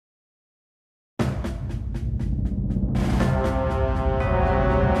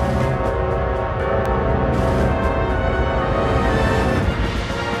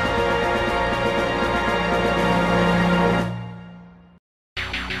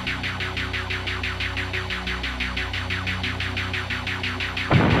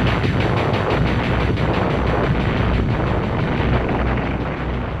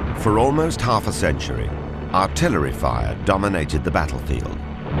For almost half a century, artillery fire dominated the battlefield.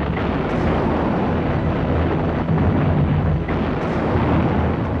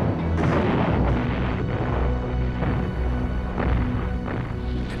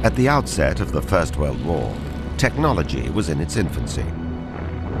 At the outset of the First World War, technology was in its infancy.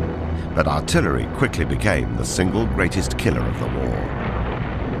 But artillery quickly became the single greatest killer of the war.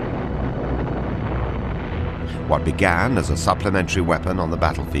 What began as a supplementary weapon on the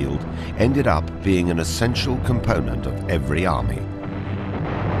battlefield ended up being an essential component of every army.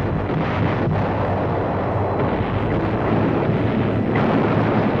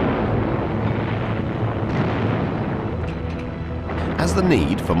 As the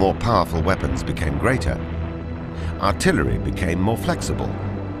need for more powerful weapons became greater, artillery became more flexible,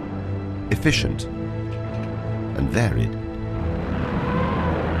 efficient, and varied.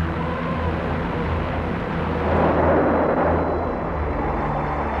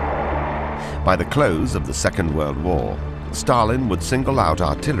 By the close of the Second World War, Stalin would single out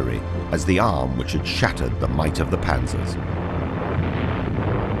artillery as the arm which had shattered the might of the panzers.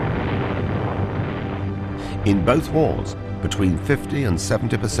 In both wars, between 50 and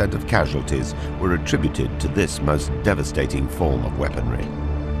 70% of casualties were attributed to this most devastating form of weaponry.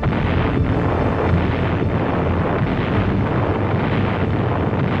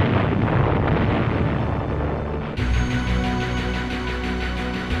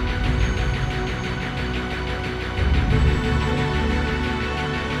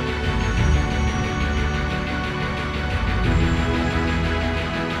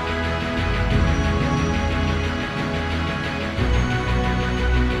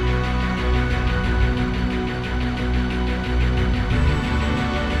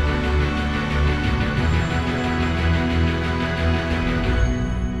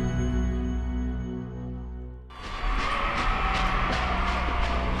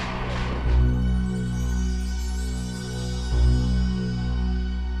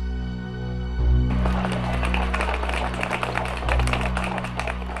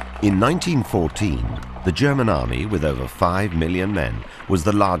 In 1914, the German army, with over 5 million men, was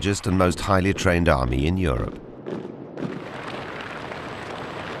the largest and most highly trained army in Europe.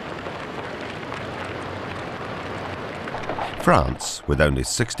 France, with only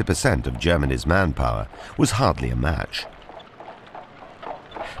 60% of Germany's manpower, was hardly a match.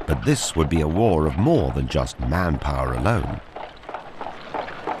 But this would be a war of more than just manpower alone.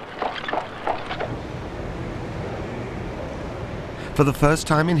 For the first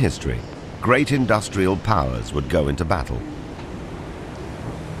time in history, great industrial powers would go into battle.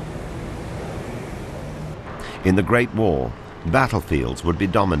 In the Great War, battlefields would be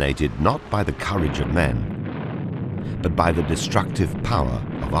dominated not by the courage of men, but by the destructive power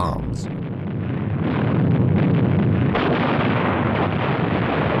of arms.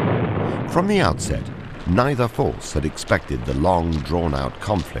 From the outset, neither force had expected the long, drawn-out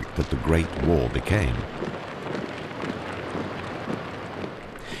conflict that the Great War became.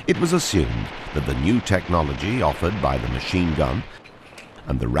 It was assumed that the new technology offered by the machine gun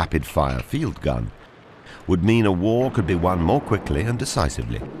and the rapid-fire field gun would mean a war could be won more quickly and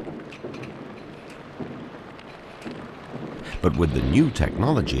decisively. But with the new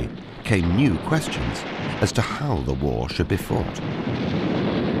technology came new questions as to how the war should be fought.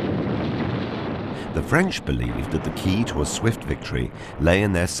 The French believed that the key to a swift victory lay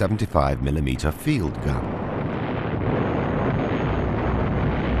in their 75mm field gun.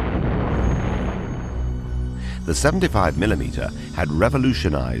 The 75mm had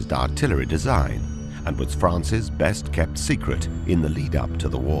revolutionized artillery design and was France's best-kept secret in the lead-up to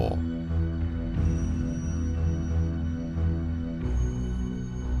the war.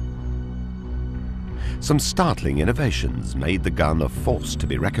 Some startling innovations made the gun a force to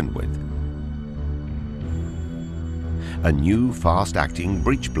be reckoned with. A new fast-acting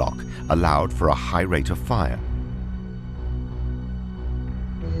breech block allowed for a high rate of fire.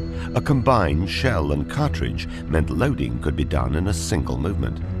 A combined shell and cartridge meant loading could be done in a single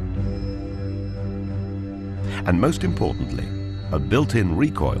movement. And most importantly, a built-in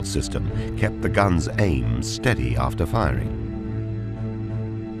recoil system kept the gun's aim steady after firing.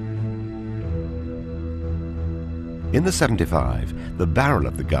 In the 75, the barrel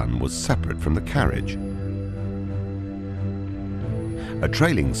of the gun was separate from the carriage. A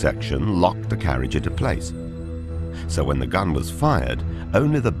trailing section locked the carriage into place, so when the gun was fired,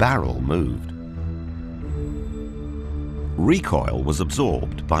 only the barrel moved. Recoil was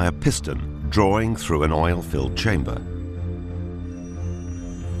absorbed by a piston drawing through an oil-filled chamber.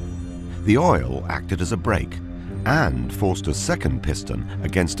 The oil acted as a brake and forced a second piston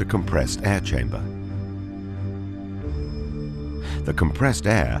against a compressed air chamber. The compressed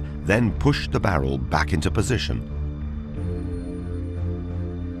air then pushed the barrel back into position.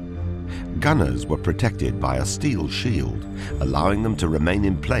 Gunners were protected by a steel shield, allowing them to remain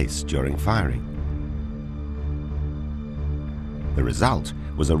in place during firing. The result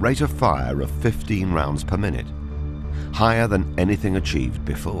was a rate of fire of 15 rounds per minute, higher than anything achieved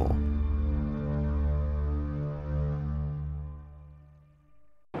before.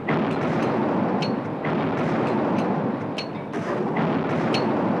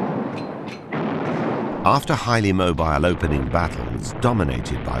 After highly mobile opening battles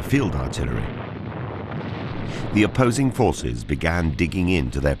dominated by field artillery, the opposing forces began digging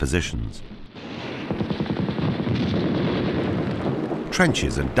into their positions.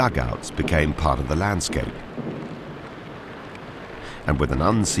 Trenches and dugouts became part of the landscape. And with an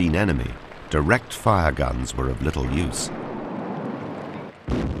unseen enemy, direct fire guns were of little use.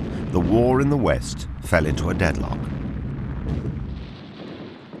 The war in the West fell into a deadlock.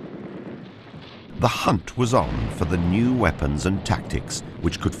 The hunt was on for the new weapons and tactics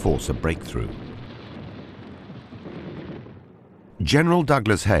which could force a breakthrough. General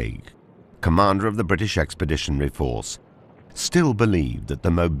Douglas Haig, commander of the British Expeditionary Force, still believed that the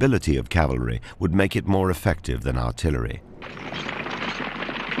mobility of cavalry would make it more effective than artillery.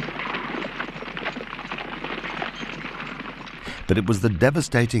 But it was the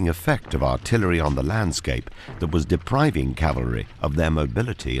devastating effect of artillery on the landscape that was depriving cavalry of their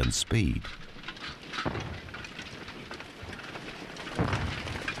mobility and speed.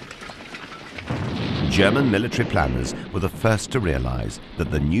 German military planners were the first to realize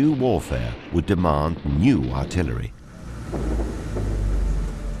that the new warfare would demand new artillery.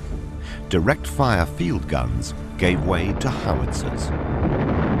 Direct fire field guns gave way to howitzers.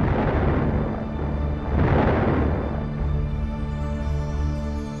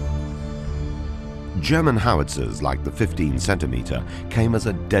 German howitzers like the 15 centimeter came as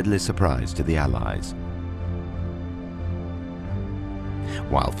a deadly surprise to the Allies.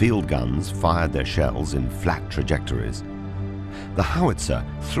 While field guns fired their shells in flat trajectories, the howitzer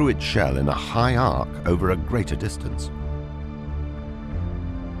threw its shell in a high arc over a greater distance.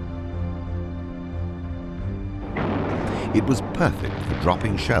 It was perfect for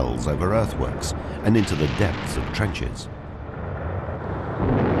dropping shells over earthworks and into the depths of trenches.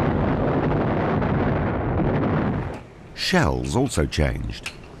 Shells also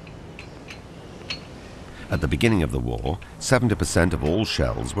changed. At the beginning of the war, 70% of all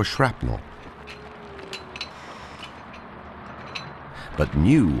shells were shrapnel. But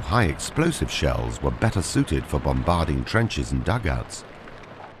new high-explosive shells were better suited for bombarding trenches and dugouts.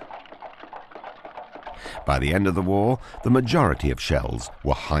 By the end of the war, the majority of shells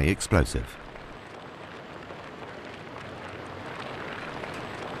were high-explosive.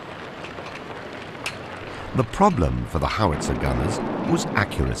 The problem for the howitzer gunners was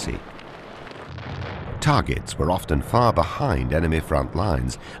accuracy. Targets were often far behind enemy front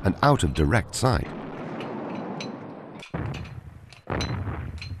lines and out of direct sight.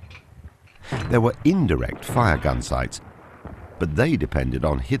 There were indirect fire gun sites, but they depended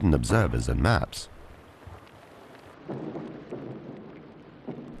on hidden observers and maps.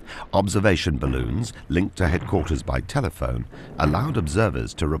 Observation balloons, linked to headquarters by telephone, allowed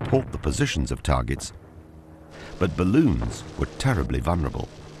observers to report the positions of targets, but balloons were terribly vulnerable.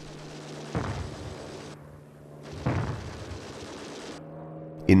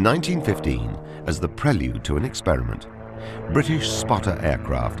 In 1915, as the prelude to an experiment, British spotter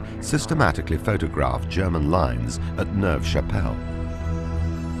aircraft systematically photographed German lines at Neuve-Chapelle.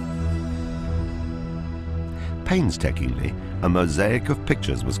 Painstakingly, a mosaic of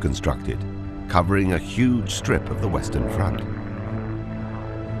pictures was constructed, covering a huge strip of the Western Front.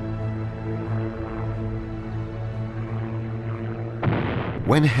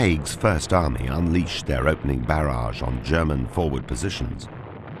 When Haig's First Army unleashed their opening barrage on German forward positions,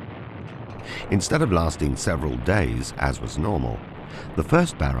 instead of lasting several days, as was normal, the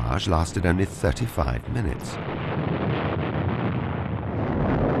first barrage lasted only 35 minutes.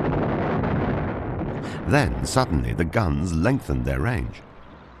 Then, suddenly, the guns lengthened their range.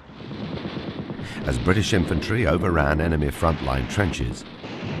 As British infantry overran enemy frontline trenches,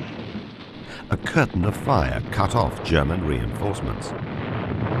 a curtain of fire cut off German reinforcements.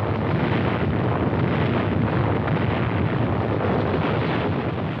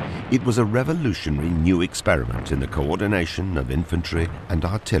 It was a revolutionary new experiment in the coordination of infantry and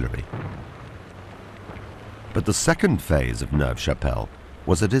artillery. But the second phase of Neuve-Chapelle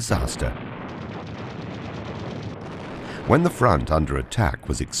was a disaster. When the front under attack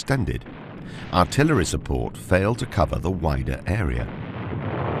was extended, artillery support failed to cover the wider area.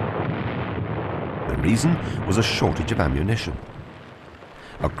 The reason was a shortage of ammunition.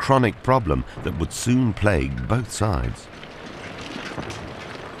 a chronic problem that would soon plague both sides.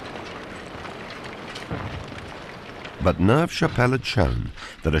 But Neuve-Chapelle had shown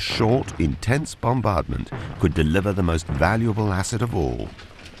that a short, intense bombardment could deliver the most valuable asset of all: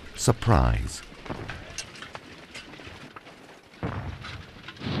 surprise.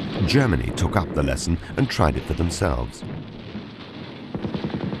 Germany took up the lesson and tried it for themselves.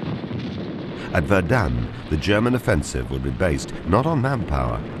 At Verdun, the German offensive would be based not on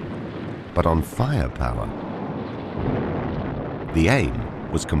manpower, but on firepower. The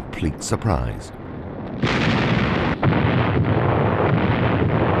aim was complete surprise.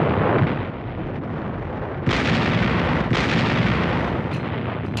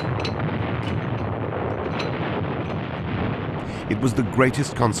 It was the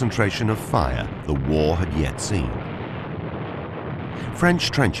greatest concentration of fire the war had yet seen. French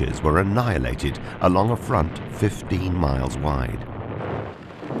trenches were annihilated along a front 15 miles wide.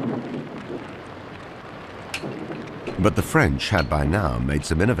 But the French had by now made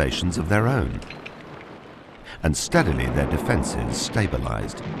some innovations of their own, and steadily their defenses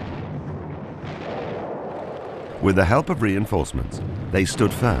stabilized. With the help of reinforcements, they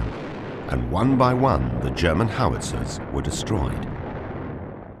stood firm, and one by one the German howitzers were destroyed.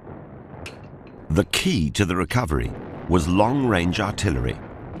 The key to the recovery was long-range artillery,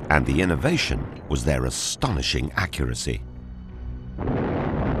 and the innovation was their astonishing accuracy.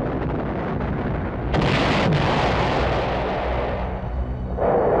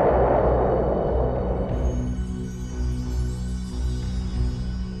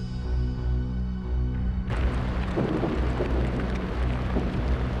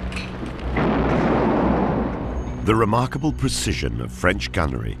 The remarkable precision of French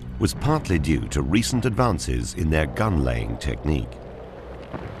gunnery was partly due to recent advances in their gun-laying technique.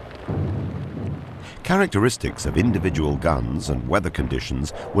 Characteristics of individual guns and weather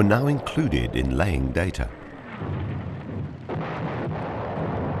conditions were now included in laying data.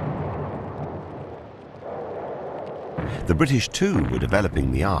 The British too were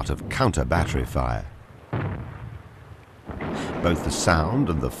developing the art of counter-battery fire. Both the sound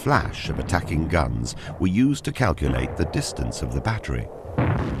and the flash of attacking guns were used to calculate the distance of the battery.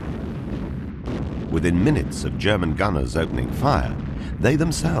 Within minutes of German gunners opening fire, they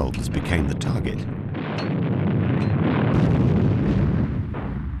themselves became the target.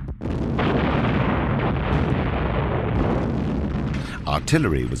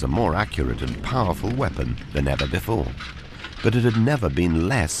 Artillery was a more accurate and powerful weapon than ever before, but it had never been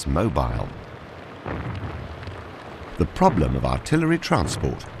less mobile. The problem of artillery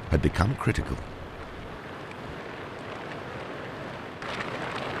transport had become critical.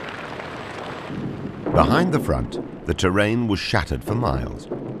 Behind the front, the terrain was shattered for miles.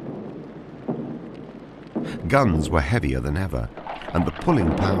 Guns were heavier than ever, and the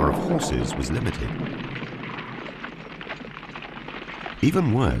pulling power of horses was limited.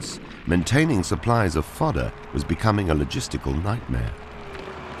 Even worse, maintaining supplies of fodder was becoming a logistical nightmare.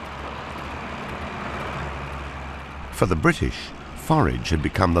 For the British, forage had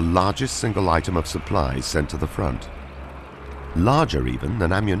become the largest single item of supplies sent to the front, larger even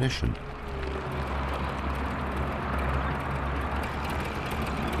than ammunition.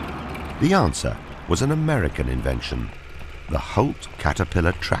 The answer was an American invention, the Holt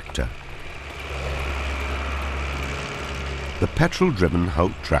Caterpillar tractor. The petrol-driven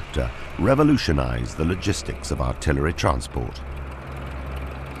Holt tractor revolutionized the logistics of artillery transport.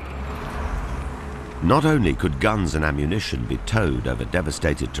 Not only could guns and ammunition be towed over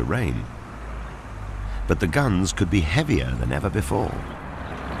devastated terrain, but the guns could be heavier than ever before.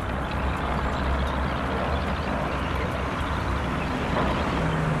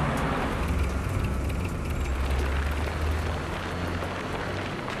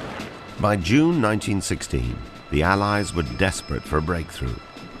 By June 1916, the Allies were desperate for a breakthrough.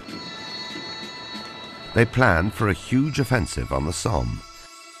 They planned for a huge offensive on the Somme,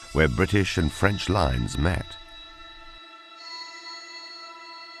 where British and French lines met.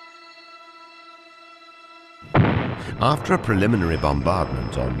 After a preliminary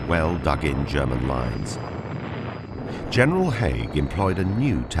bombardment on well-dug-in German lines, General Haig employed a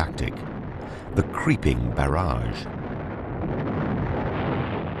new tactic, the creeping barrage.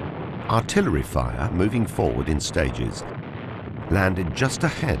 Artillery fire, moving forward in stages, landed just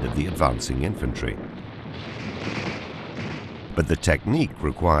ahead of the advancing infantry. But the technique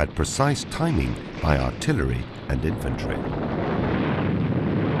required precise timing by artillery and infantry.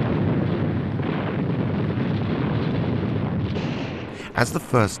 As the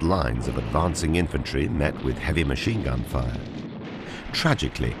first lines of advancing infantry met with heavy machine gun fire,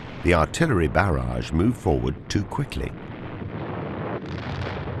 tragically, the artillery barrage moved forward too quickly.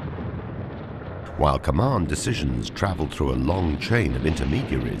 While command decisions traveled through a long chain of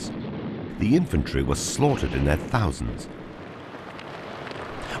intermediaries, the infantry were slaughtered in their thousands.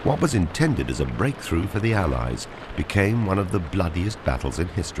 What was intended as a breakthrough for the Allies became one of the bloodiest battles in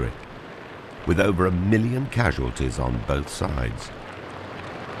history, with over 1 million casualties on both sides.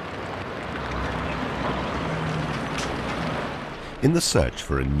 In the search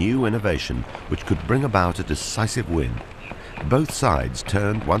for a new innovation which could bring about a decisive win, both sides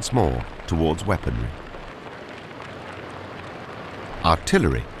turned once more towards weaponry.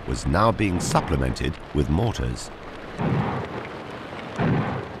 Artillery was now being supplemented with mortars.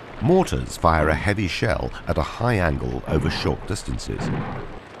 Mortars fire a heavy shell at a high angle over short distances.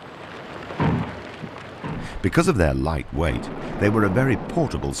 Because of their light weight, they were a very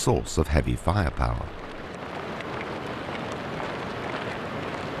portable source of heavy firepower.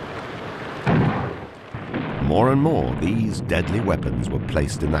 More and more, these deadly weapons were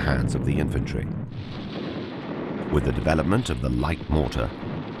placed in the hands of the infantry. With the development of the light mortar,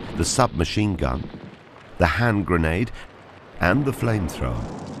 the submachine gun, the hand grenade, and the flamethrower,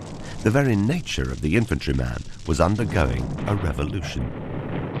 the very nature of the infantryman was undergoing a revolution.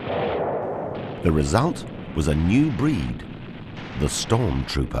 The result was a new breed, the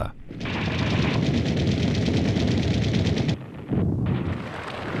stormtrooper.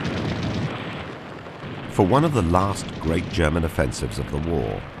 For one of the last great German offensives of the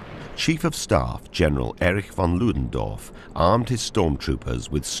war, Chief of Staff General Erich von Ludendorff armed his stormtroopers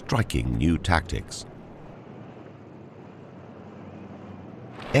with striking new tactics.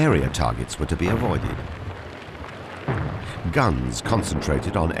 Area targets were to be avoided. Guns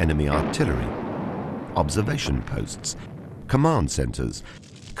concentrated on enemy artillery, observation posts, command centers,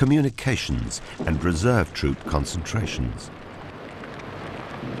 communications, and reserve troop concentrations.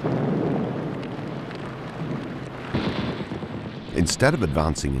 Instead of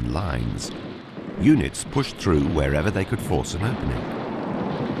advancing in lines, units pushed through wherever they could force an opening.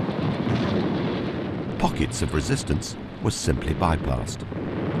 Pockets of resistance were simply bypassed.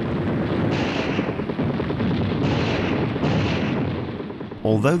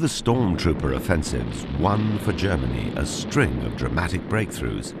 Although the stormtrooper offensives won for Germany a string of dramatic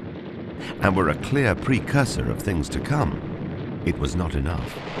breakthroughs and were a clear precursor of things to come, it was not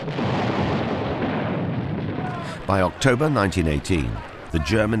enough. By October 1918, the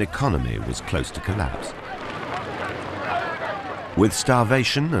German economy was close to collapse. With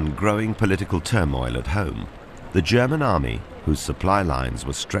starvation and growing political turmoil at home, the German army, whose supply lines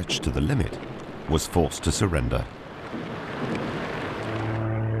were stretched to the limit, was forced to surrender.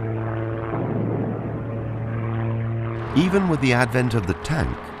 Even with the advent of the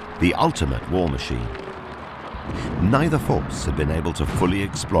tank, the ultimate war machine, neither force had been able to fully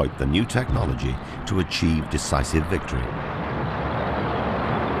exploit the new technology to achieve decisive victory.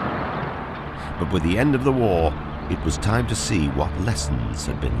 But with the end of the war, it was time to see what lessons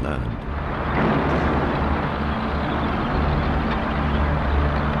had been learned.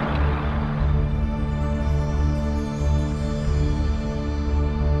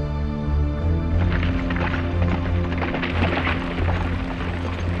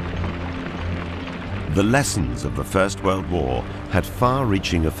 The lessons of the First World War had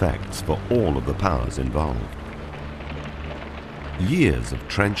far-reaching effects for all of the powers involved. Years of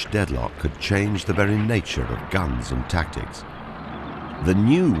trench deadlock could change the very nature of guns and tactics. The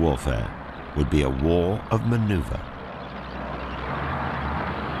new warfare would be a war of maneuver.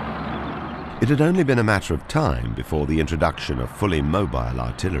 It had only been a matter of time before the introduction of fully mobile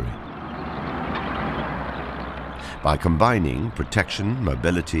artillery. By combining protection,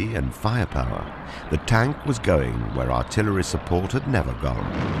 mobility, and firepower, the tank was going where artillery support had never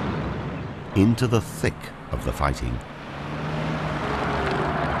gone, into the thick of the fighting.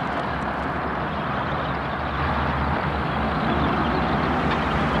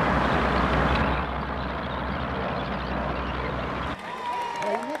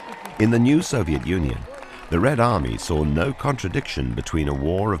 In the new Soviet Union, the Red Army saw no contradiction between a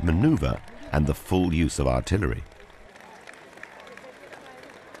war of maneuver and the full use of artillery.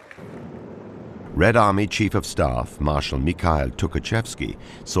 Red Army Chief of Staff Marshal Mikhail Tukhachevsky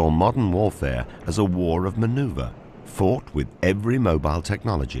saw modern warfare as a war of maneuver, fought with every mobile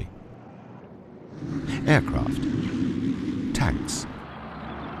technology. Aircraft, tanks,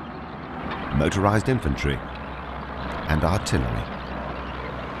 motorized infantry, and artillery.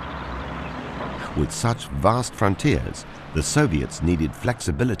 With such vast frontiers, the Soviets needed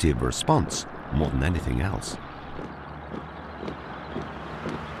flexibility of response more than anything else.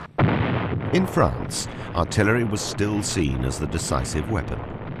 In France, artillery was still seen as the decisive weapon.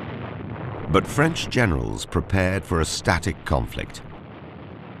 But French generals prepared for a static conflict.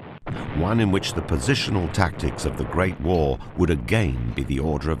 one in which the positional tactics of the Great War would again be the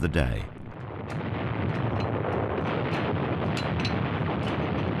order of the day.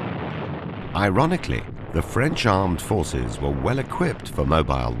 Ironically, the French armed forces were well equipped for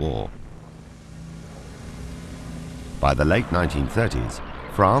mobile war. By the late 1930s,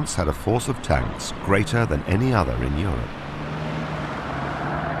 France had a force of tanks greater than any other in Europe.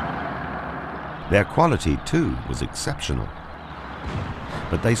 Their quality, too, was exceptional.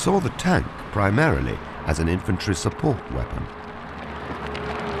 But they saw the tank primarily as an infantry support weapon.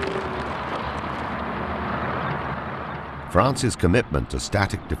 France's commitment to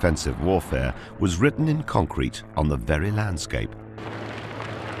static defensive warfare was written in concrete on the very landscape.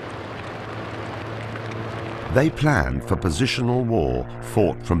 They planned for positional war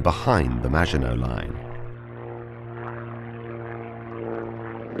fought from behind the Maginot Line.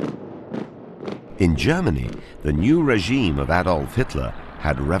 In Germany, the new regime of Adolf Hitler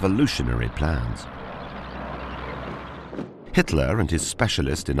had revolutionary plans. Hitler and his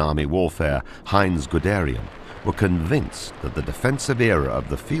specialist in army warfare, Heinz Guderian, were convinced that the defensive era of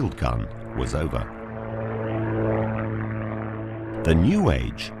the field gun was over. The new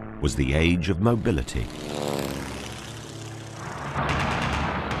age was the age of mobility.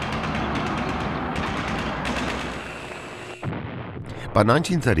 By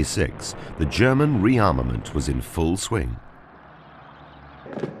 1936, the German rearmament was in full swing.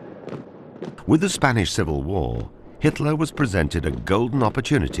 With the Spanish Civil War, Hitler was presented a golden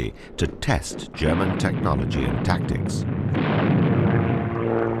opportunity to test German technology and tactics.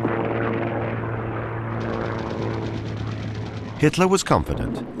 Hitler was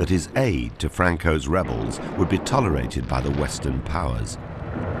confident that his aid to Franco's rebels would be tolerated by the Western powers.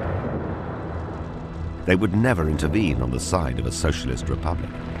 They would never intervene on the side of a socialist republic.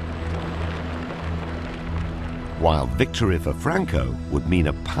 While victory for Franco would mean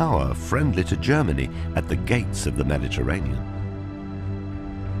a power friendly to Germany at the gates of the Mediterranean.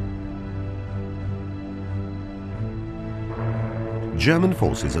 German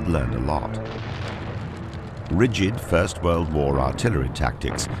forces had learned a lot. Rigid First World War artillery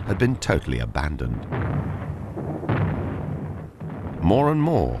tactics had been totally abandoned. More and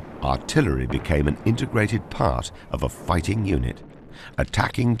more, artillery became an integrated part of a fighting unit,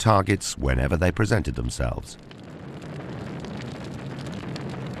 attacking targets whenever they presented themselves.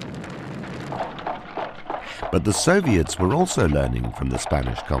 But the Soviets were also learning from the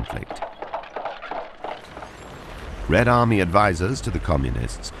Spanish conflict. Red Army advisors to the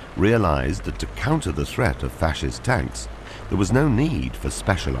Communists realized that to counter the threat of fascist tanks, there was no need for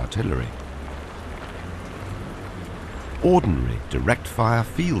special artillery. Ordinary direct-fire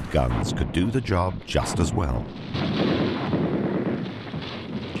field guns could do the job just as well.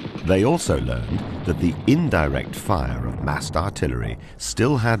 They also learned that the indirect fire of massed artillery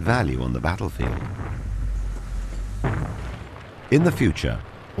still had value on the battlefield. In the future,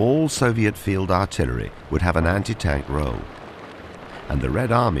 all Soviet field artillery would have an anti-tank role, and the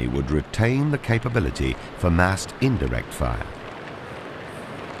Red Army would retain the capability for massed indirect fire.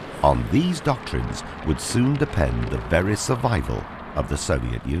 On these doctrines would soon depend the very survival of the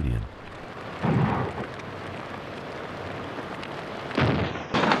Soviet Union.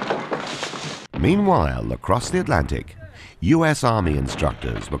 Meanwhile, across the Atlantic, US Army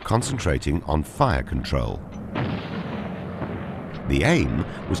instructors were concentrating on fire control. The aim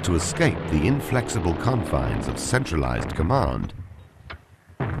was to escape the inflexible confines of centralized command,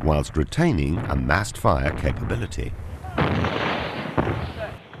 whilst retaining a massed fire capability.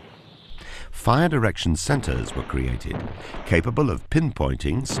 Fire direction centers were created, capable of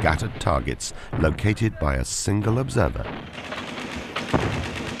pinpointing scattered targets located by a single observer.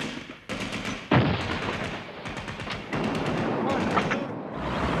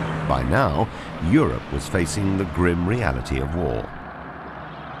 By now, Europe was facing the grim reality of war.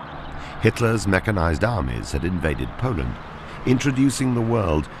 Hitler's mechanized armies had invaded Poland, introducing the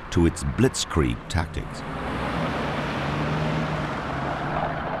world to its blitzkrieg tactics.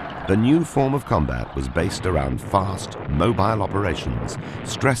 The new form of combat was based around fast, mobile operations,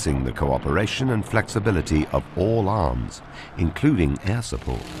 stressing the cooperation and flexibility of all arms, including air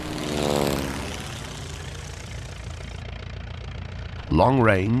support.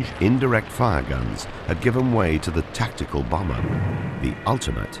 Long-range, indirect fire guns had given way to the tactical bomber, the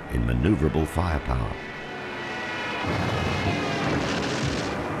ultimate in maneuverable firepower.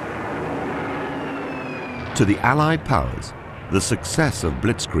 To the Allied powers, the success of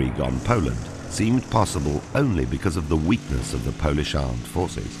blitzkrieg on Poland seemed possible only because of the weakness of the Polish armed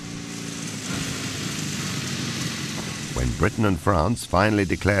forces. When Britain and France finally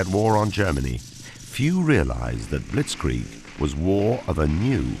declared war on Germany, few realized that blitzkrieg was war of a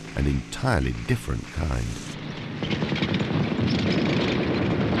new and entirely different kind.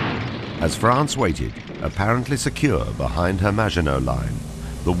 As France waited, apparently secure behind her Maginot Line,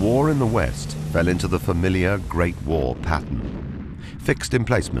 the war in the West fell into the familiar Great War pattern: fixed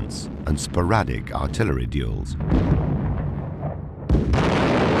emplacements and sporadic artillery duels.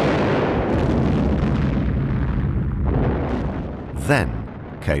 Then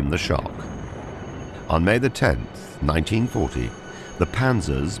came the shock. On May the 10th, 1940, the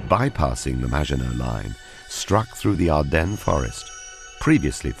panzers, bypassing the Maginot Line, struck through the Ardennes forest,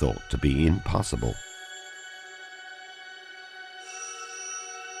 previously thought to be impassable.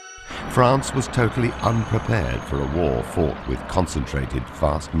 France was totally unprepared for a war fought with concentrated,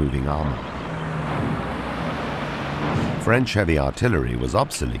 fast-moving armor. French heavy artillery was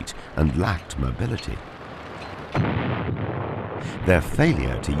obsolete and lacked mobility. Their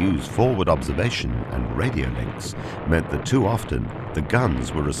failure to use forward observation and radio links meant that too often the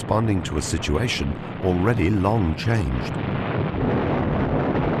guns were responding to a situation already long changed.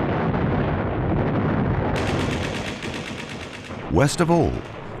 West of all,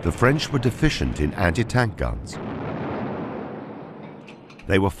 the French were deficient in anti-tank guns.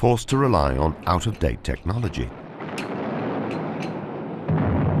 They were forced to rely on out-of-date technology.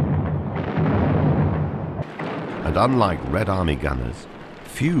 And unlike Red Army gunners,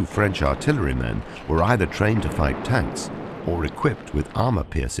 few French artillerymen were either trained to fight tanks or equipped with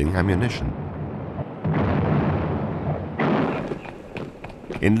armor-piercing ammunition.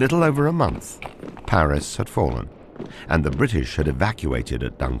 In little over a month, Paris had fallen, and the British had evacuated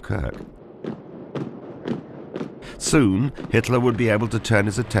at Dunkirk. Soon, Hitler would be able to turn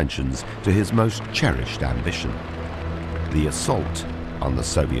his attentions to his most cherished ambition: the assault on the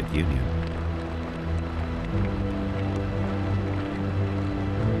Soviet Union.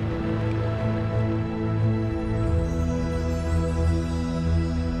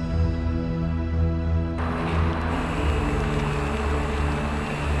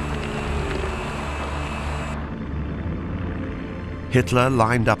 Hitler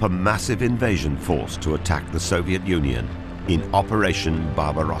lined up a massive invasion force to attack the Soviet Union in Operation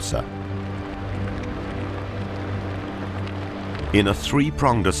Barbarossa. In a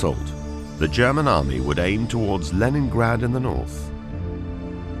three-pronged assault, the German army would aim towards Leningrad in the north,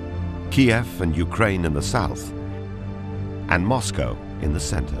 Kiev and Ukraine in the south, and Moscow in the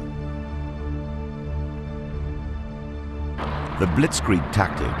center. The blitzkrieg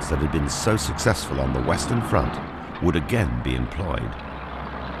tactics that had been so successful on the Western Front would again be employed.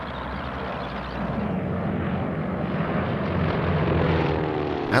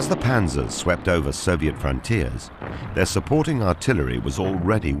 As the panzers swept over Soviet frontiers, their supporting artillery was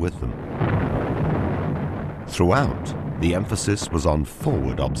already with them. Throughout, the emphasis was on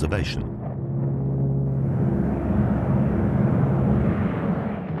forward observation.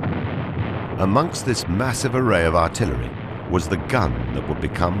 Amongst this massive array of artillery was the gun that would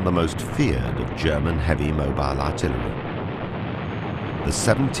become the most feared of German heavy mobile artillery: the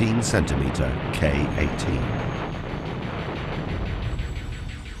 17-centimeter K-18.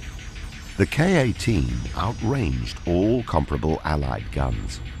 The K-18 outranged all comparable Allied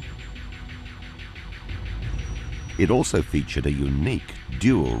guns. It also featured a unique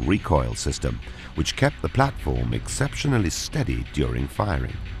dual recoil system, which kept the platform exceptionally steady during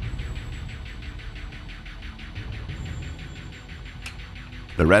firing.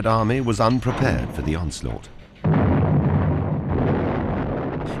 The Red Army was unprepared for the onslaught.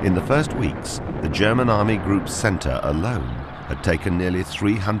 In the first weeks, the German Army Group Center alone had taken nearly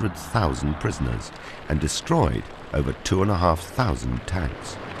 300,000 prisoners and destroyed over 2,500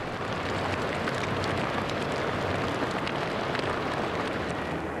 tanks.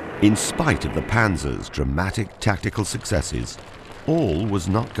 In spite of the Panzer's dramatic tactical successes, all was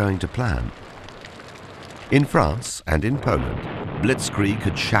not going to plan. In France and in Poland, blitzkrieg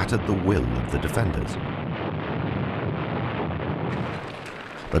had shattered the will of the defenders.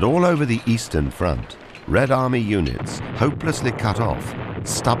 But all over the Eastern Front, Red Army units, hopelessly cut off,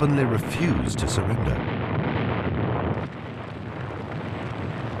 stubbornly refused to surrender.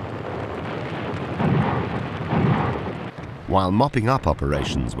 While mopping up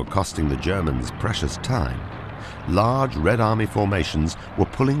operations were costing the Germans precious time, large Red Army formations were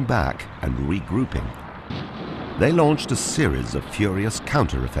pulling back and regrouping. They launched a series of furious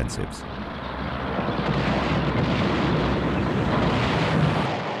counter-offensives.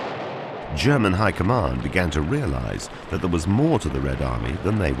 German High Command began to realize that there was more to the Red Army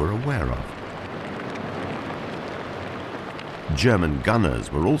than they were aware of. German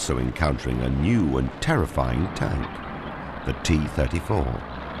gunners were also encountering a new and terrifying tank: the T-34.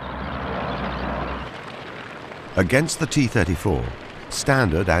 Against the T-34,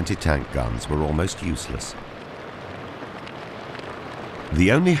 standard anti-tank guns were almost useless.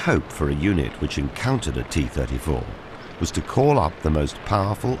 The only hope for a unit which encountered a T-34 was to call up the most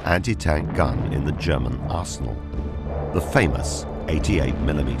powerful anti-tank gun in the German arsenal, the famous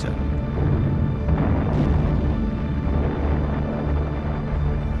 88mm.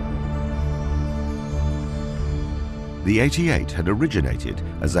 The 88 had originated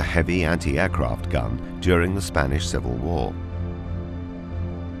as a heavy anti-aircraft gun during the Spanish Civil War.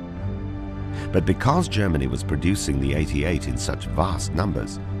 But because Germany was producing the 88 in such vast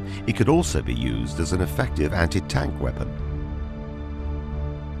numbers, it could also be used as an effective anti-tank weapon.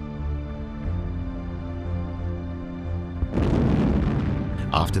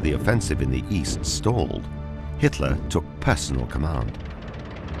 After the offensive in the east stalled, Hitler took personal command.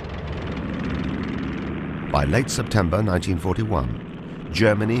 By late September 1941,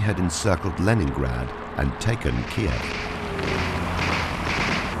 Germany had encircled Leningrad and taken Kiev.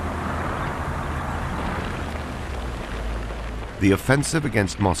 The offensive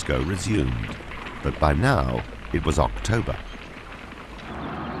against Moscow resumed, but by now it was October.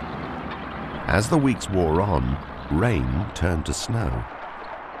 As the weeks wore on, rain turned to snow.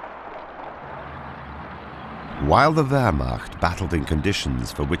 While the Wehrmacht battled in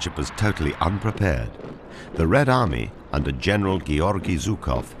conditions for which it was totally unprepared, the Red Army, under General Georgy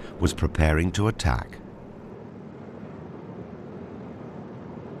Zhukov, was preparing to attack.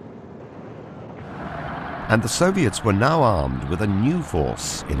 And the Soviets were now armed with a new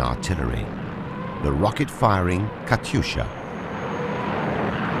force in artillery, the rocket-firing Katyusha.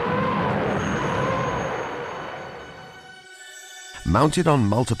 Mounted on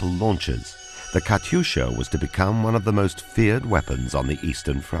multiple launchers, the Katyusha was to become one of the most feared weapons on the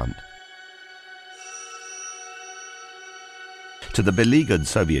Eastern Front. To the beleaguered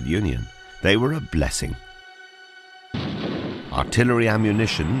Soviet Union, they were a blessing. Artillery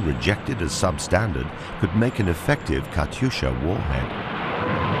ammunition, rejected as substandard, could make an effective Katyusha warhead.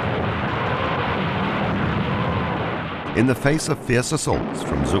 In the face of fierce assaults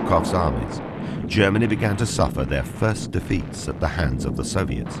from Zhukov's armies, Germany began to suffer their first defeats at the hands of the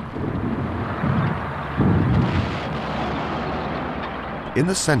Soviets. In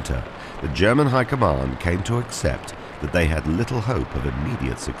the center, the German High Command came to accept that they had little hope of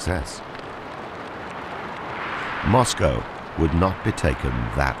immediate success. Moscow would not be taken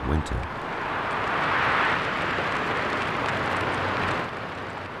that winter.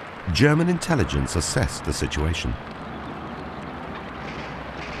 German intelligence assessed the situation.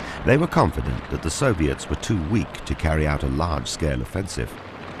 They were confident that the Soviets were too weak to carry out a large-scale offensive.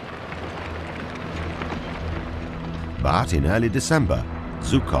 But in early December,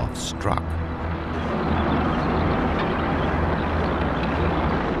 Zhukov struck.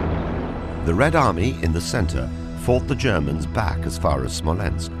 The Red Army in the center fought the Germans back as far as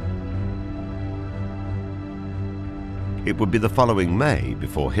Smolensk. It would be the following May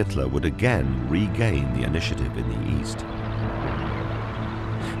before Hitler would again regain the initiative in the east.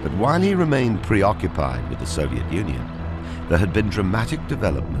 But while he remained preoccupied with the Soviet Union, there had been dramatic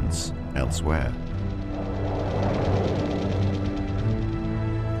developments elsewhere.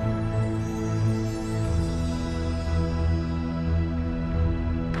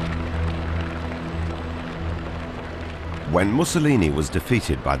 When Mussolini was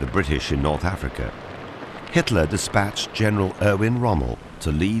defeated by the British in North Africa, Hitler dispatched General Erwin Rommel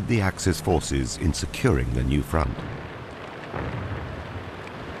to lead the Axis forces in securing the new front.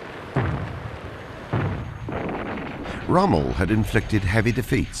 Rommel had inflicted heavy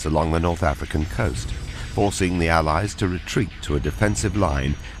defeats along the North African coast, forcing the Allies to retreat to a defensive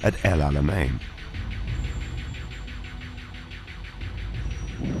line at El Alamein.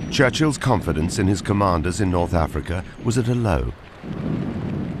 Churchill's confidence in his commanders in North Africa was at a low.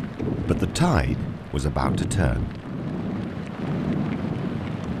 But the tide was about to turn.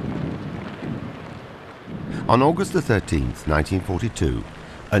 On August the 13th, 1942,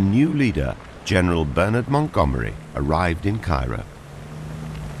 a new leader, General Bernard Montgomery, arrived in Cairo.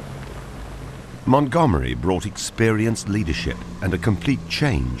 Montgomery brought experienced leadership and a complete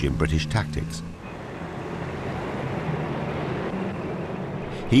change in British tactics.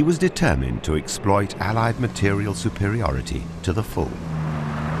 He was determined to exploit Allied material superiority to the full.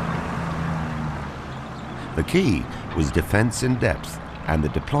 The key was defense in depth and the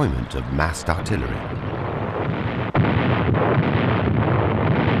deployment of massed artillery.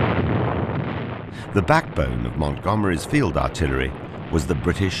 The backbone of Montgomery's field artillery was the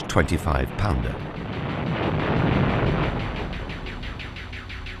British 25-pounder.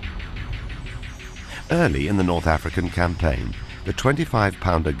 Early in the North African campaign, The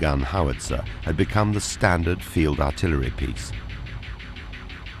 25-pounder gun howitzer had become the standard field artillery piece.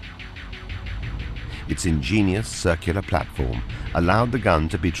 Its ingenious circular platform allowed the gun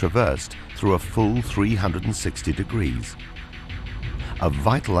to be traversed through a full 360 degrees, a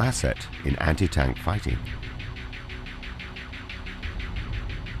vital asset in anti-tank fighting.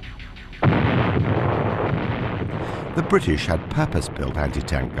 The British had purpose-built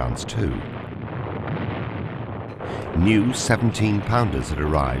anti-tank guns too. New 17-pounders had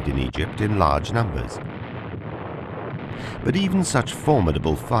arrived in Egypt in large numbers. But even such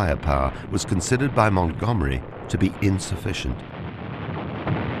formidable firepower was considered by Montgomery to be insufficient.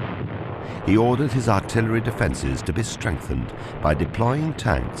 He ordered his artillery defences to be strengthened by deploying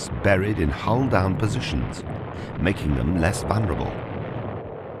tanks buried in hull-down positions, making them less vulnerable.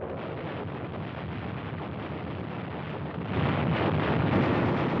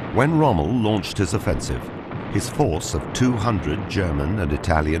 When Rommel launched his offensive, his force of 200 German and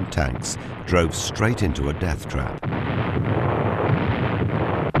Italian tanks drove straight into a death trap.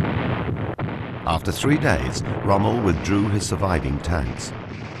 After 3 days, Rommel withdrew his surviving tanks.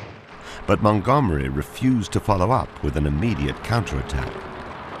 But Montgomery refused to follow up with an immediate counterattack.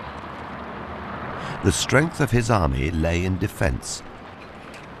 The strength of his army lay in defense.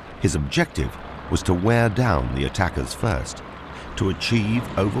 His objective was to wear down the attackers first, to achieve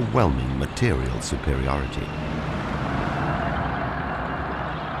overwhelming material superiority.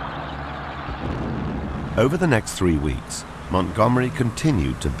 Over the next 3 weeks, Montgomery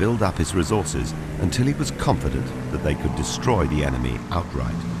continued to build up his resources until he was confident that they could destroy the enemy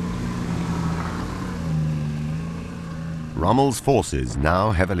outright. Rommel's forces,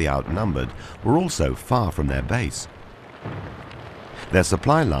 now heavily outnumbered, were also far from their base. Their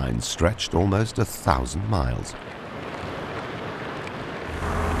supply lines stretched almost 1,000 miles.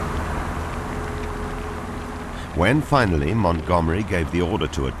 When finally Montgomery gave the order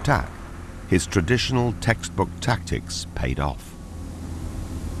to attack, his traditional textbook tactics paid off.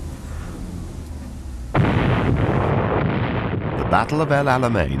 The Battle of El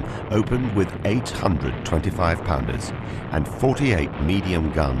Alamein opened with 800 25-pounders and 48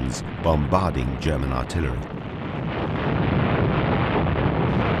 medium guns bombarding German artillery.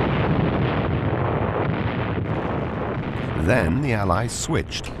 Then the Allies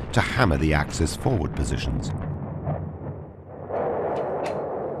switched to hammer the Axis forward positions.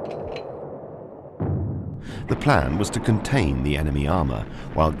 The plan was to contain the enemy armor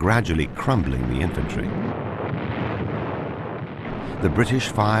while gradually crumbling the infantry. The British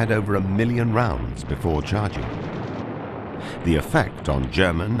fired over 1 million rounds before charging. The effect on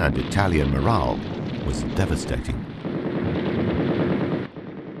German and Italian morale was devastating.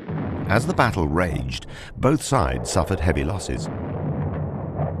 As the battle raged, both sides suffered heavy losses.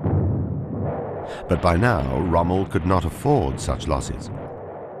 But by now, Rommel could not afford such losses.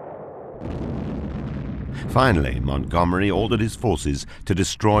 Finally, Montgomery ordered his forces to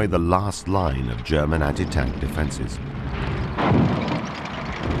destroy the last line of German anti-tank defenses.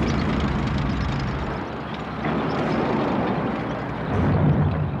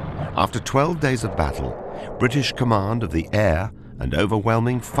 After 12 days of battle, British command of the air and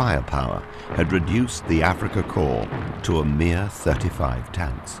overwhelming firepower had reduced the Afrika Korps to a mere 35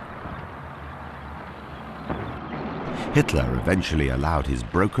 tanks. Hitler eventually allowed his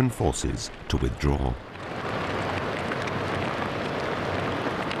broken forces to withdraw.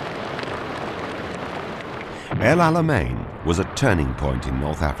 El Alamein was a turning point in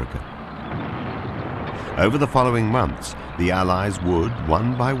North Africa. Over the following months, the Allies would,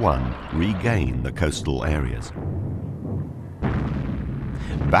 one by one, regain the coastal areas.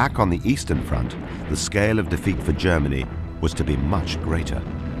 Back on the Eastern Front, the scale of defeat for Germany was to be much greater.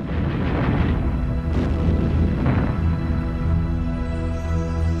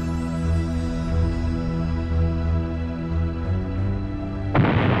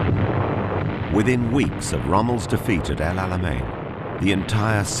 Within weeks of Rommel's defeat at El Alamein, the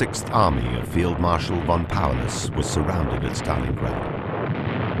entire 6th Army of Field Marshal von Paulus was surrounded at Stalingrad.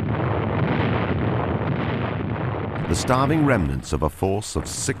 The starving remnants of a force of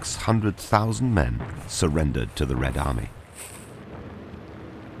 600,000 men surrendered to the Red Army.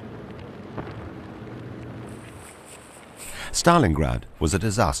 Stalingrad was a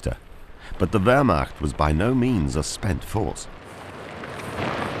disaster, but the Wehrmacht was by no means a spent force.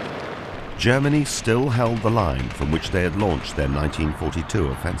 Germany still held the line from which they had launched their 1942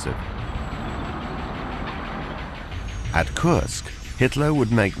 offensive. At Kursk, Hitler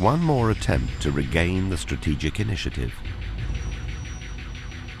would make one more attempt to regain the strategic initiative.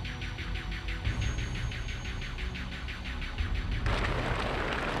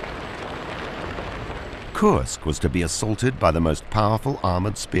 Kursk was to be assaulted by the most powerful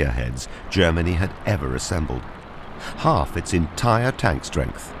armored spearheads Germany had ever assembled, half its entire tank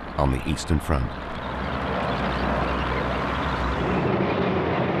strength on the Eastern Front.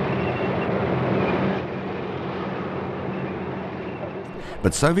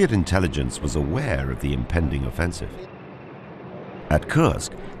 But Soviet intelligence was aware of the impending offensive. At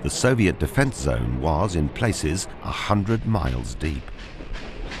Kursk, the Soviet defense zone was, in places, 100 miles deep.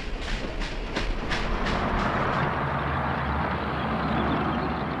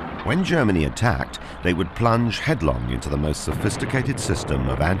 When Germany attacked, they would plunge headlong into the most sophisticated system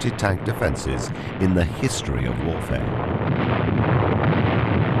of anti-tank defenses in the history of warfare.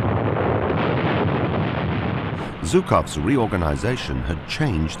 Zhukov's reorganization had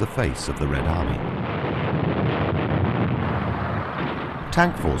changed the face of the Red Army.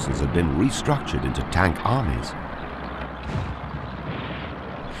 Tank forces had been restructured into tank armies.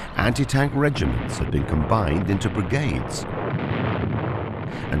 Anti-tank regiments had been combined into brigades.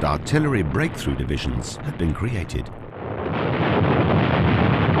 And artillery breakthrough divisions had been created.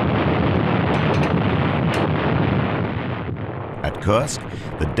 At Kursk,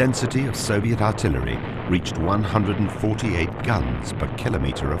 the density of Soviet artillery reached 148 guns per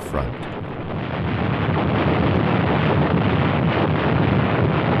kilometer of front.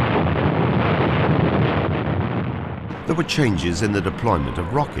 There were changes in the deployment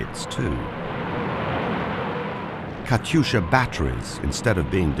of rockets, too. Katyusha batteries, instead of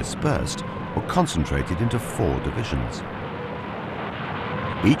being dispersed, were concentrated into 4 divisions,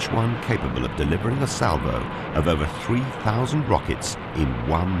 each one capable of delivering a salvo of over 3,000 rockets in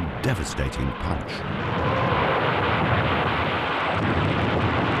one devastating punch.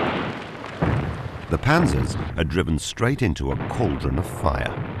 The panzers had driven straight into a cauldron of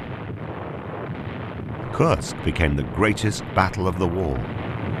fire. Kursk became the greatest battle of the war.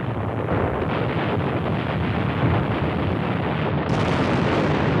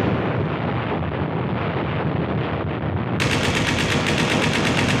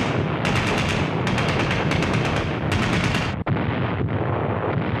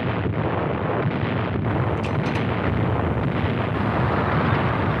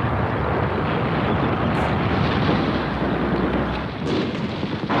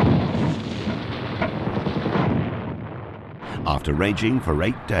 After raging for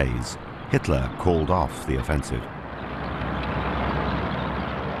 8 days, Hitler called off the offensive.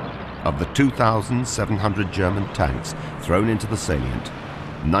 Of the 2,700 German tanks thrown into the salient,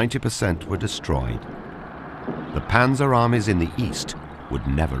 90% were destroyed. The panzer armies in the east would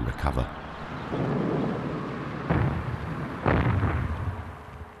never recover.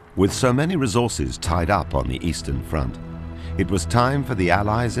 With so many resources tied up on the Eastern Front, it was time for the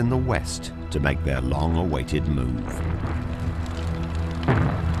Allies in the west to make their long-awaited move.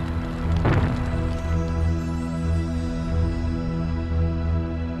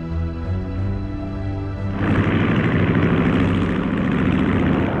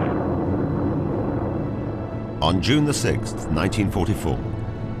 On June the 6th, 1944,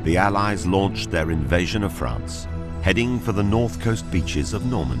 the Allies launched their invasion of France, heading for the north coast beaches of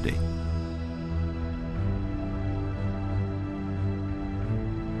Normandy.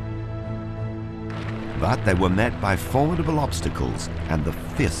 But they were met by formidable obstacles and the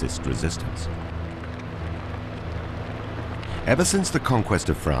fiercest resistance. Ever since the conquest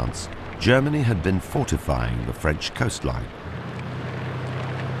of France, Germany had been fortifying the French coastline.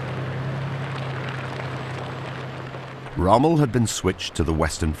 Rommel had been switched to the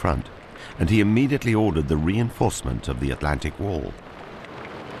Western Front, and he immediately ordered the reinforcement of the Atlantic Wall.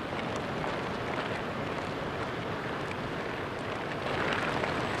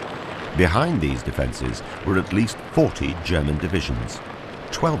 Behind these defenses were at least 40 German divisions,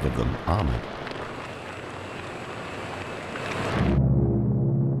 12 of them armored.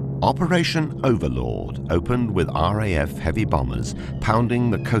 Operation Overlord opened with RAF heavy bombers pounding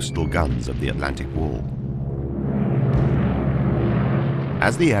the coastal guns of the Atlantic Wall.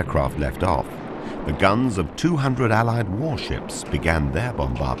 As the aircraft left off, the guns of 200 Allied warships began their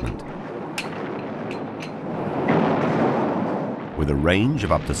bombardment. With a range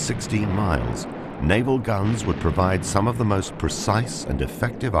of up to 16 miles, naval guns would provide some of the most precise and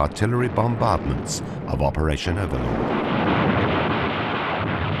effective artillery bombardments of Operation Overlord.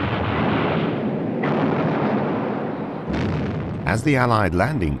 As the Allied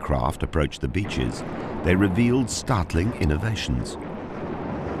landing craft approached the beaches, they revealed startling innovations.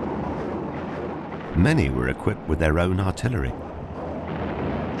 Many were equipped with their own artillery.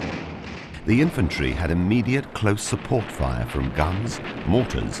 The infantry had immediate close support fire from guns,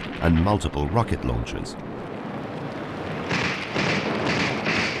 mortars, and multiple rocket launchers.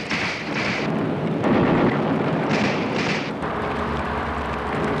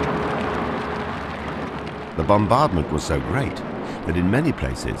 The bombardment was so great that in many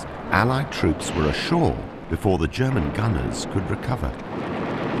places Allied troops were ashore before the German gunners could recover.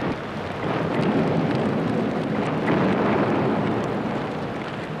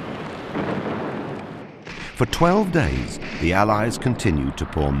 For 12 days, the Allies continued to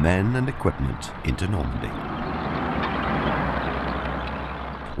pour men and equipment into Normandy.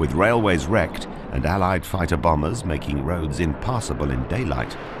 With railways wrecked and Allied fighter bombers making roads impassable in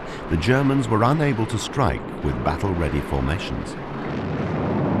daylight, the Germans were unable to strike with battle-ready formations.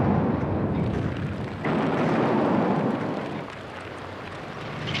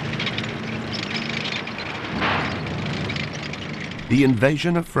 The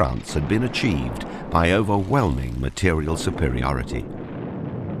invasion of France had been achieved by overwhelming material superiority.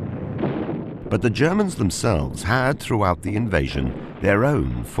 But the Germans themselves had, throughout the invasion, their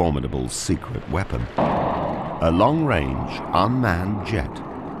own formidable secret weapon. A long-range, unmanned jet,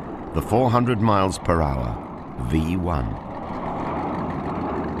 the 400 miles per hour V-1.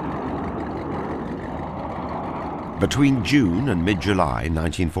 Between June and mid-July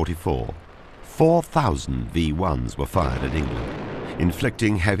 1944, 4,000 V-1s were fired at England,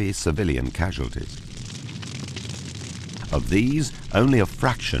 inflicting heavy civilian casualties. Of these, only a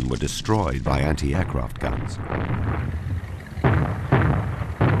fraction were destroyed by anti-aircraft guns.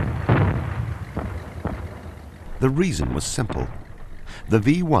 The reason was simple. The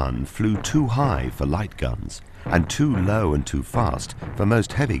V-1 flew too high for light guns and too low and too fast for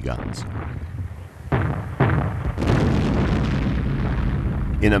most heavy guns.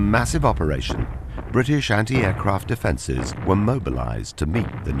 In a massive operation, British anti-aircraft defences were mobilised to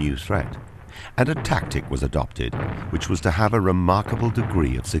meet the new threat, and a tactic was adopted which was to have a remarkable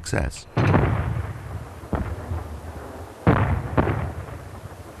degree of success.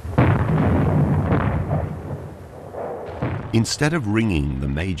 Instead of ringing the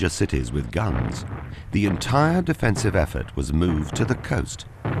major cities with guns, the entire defensive effort was moved to the coast.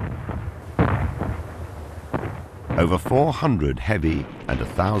 Over 400 heavy and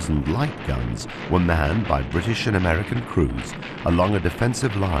 1,000 light guns were manned by British and American crews along a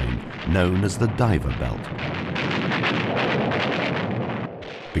defensive line known as the Diver Belt.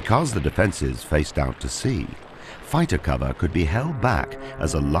 Because the defences faced out to sea, fighter cover could be held back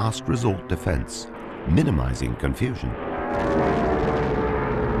as a last resort defence, minimising confusion.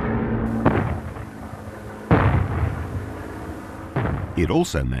 It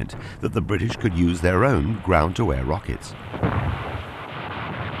also meant that the British could use their own ground-to-air rockets.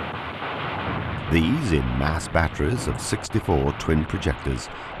 These, in mass batteries of 64 twin projectors,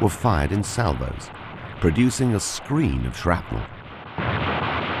 were fired in salvos, producing a screen of shrapnel.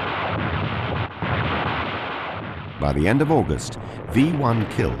 By the end of August,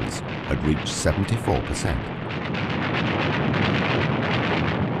 V-1 kills had reached 74%.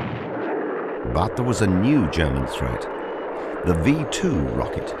 But there was a new German threat, the V-2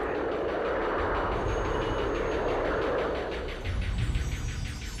 rocket.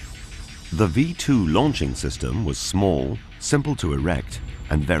 The V-2 launching system was small, simple to erect,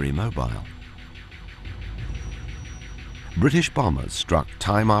 and very mobile. British bombers struck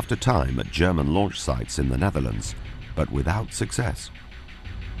time after time at German launch sites in the Netherlands, but without success.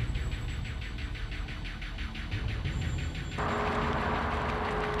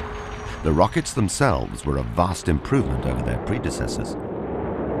 The rockets themselves were a vast improvement over their predecessors.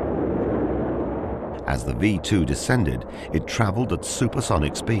 As the V-2 descended, it travelled at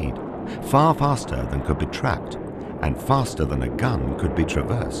supersonic speed, far faster than could be tracked, and faster than a gun could be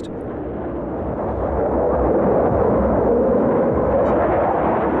traversed.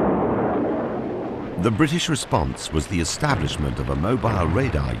 The British response was the establishment of a mobile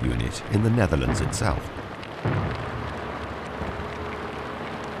radar unit in the Netherlands itself.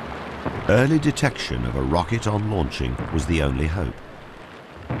 Early detection of a rocket on launching was the only hope.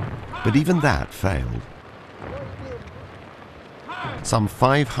 But even that failed. Some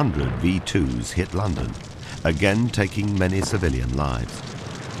 500 V-2s hit London, again taking many civilian lives.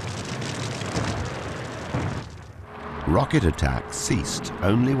 Rocket attacks ceased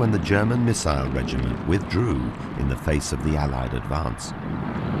only when the German missile regiment withdrew in the face of the Allied advance.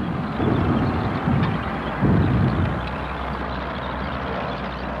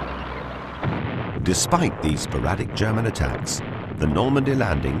 Despite these sporadic German attacks, the Normandy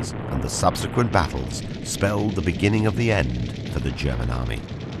landings and the subsequent battles spelled the beginning of the end for the German army.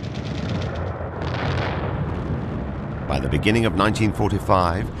 By the beginning of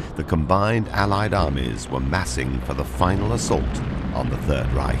 1945, the combined Allied armies were massing for the final assault on the Third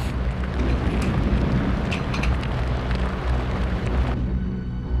Reich.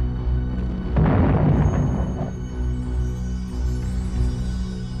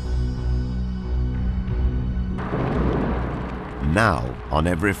 Now, on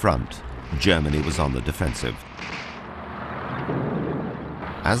every front, Germany was on the defensive.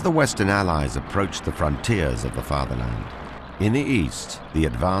 As the Western Allies approached the frontiers of the fatherland, in the east, the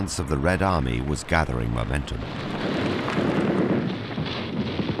advance of the Red Army was gathering momentum.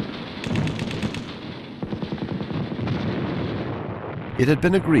 It had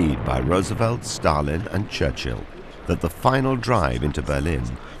been agreed by Roosevelt, Stalin, and Churchill that the final drive into Berlin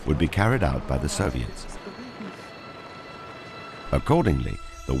would be carried out by the Soviets. Accordingly,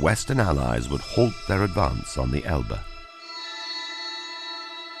 the Western Allies would halt their advance on the Elbe.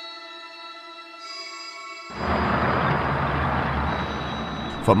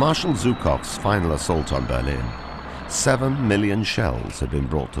 For Marshal Zhukov's final assault on Berlin, 7 million shells had been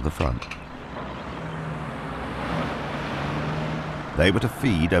brought to the front. They were to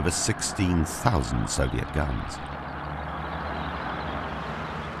feed over 16,000 Soviet guns.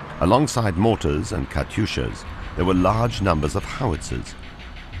 Alongside mortars and Katyushas, there were large numbers of howitzers.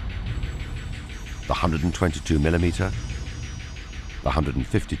 The 122mm, the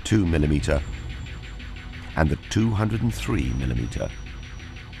 152mm, and the 203mm.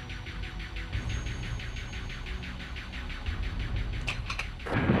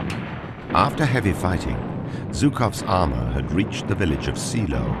 After heavy fighting, Zhukov's armor had reached the village of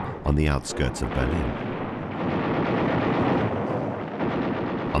Seelow on the outskirts of Berlin.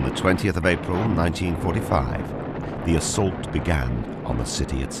 On the 20th of April 1945, the assault began on the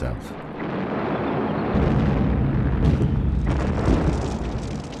city itself.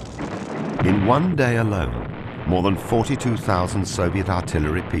 In one day alone, more than 42,000 Soviet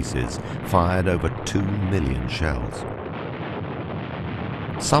artillery pieces fired over 2 million shells.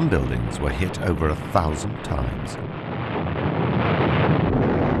 Some buildings were hit over 1,000 times.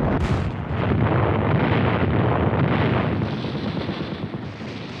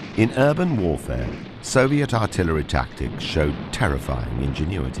 In urban warfare, Soviet artillery tactics showed terrifying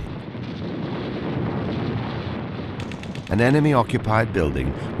ingenuity. An enemy-occupied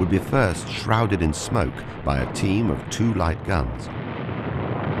building would be first shrouded in smoke by a team of 2 light guns.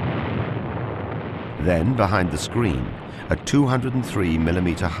 Then, behind the screen, a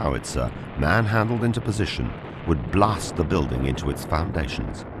 203mm howitzer, manhandled into position, would blast the building into its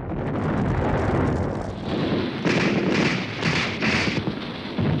foundations.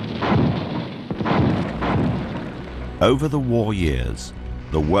 Over the war years,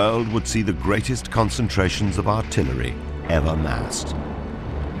 the world would see the greatest concentrations of artillery ever massed.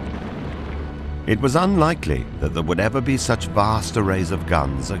 It was unlikely that there would ever be such vast arrays of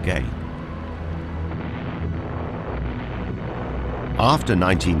guns again. After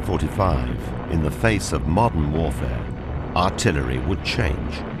 1945, in the face of modern warfare, artillery would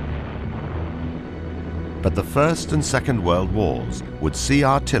change. But the First and Second World Wars would see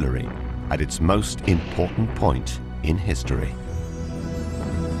artillery at its most important point in history.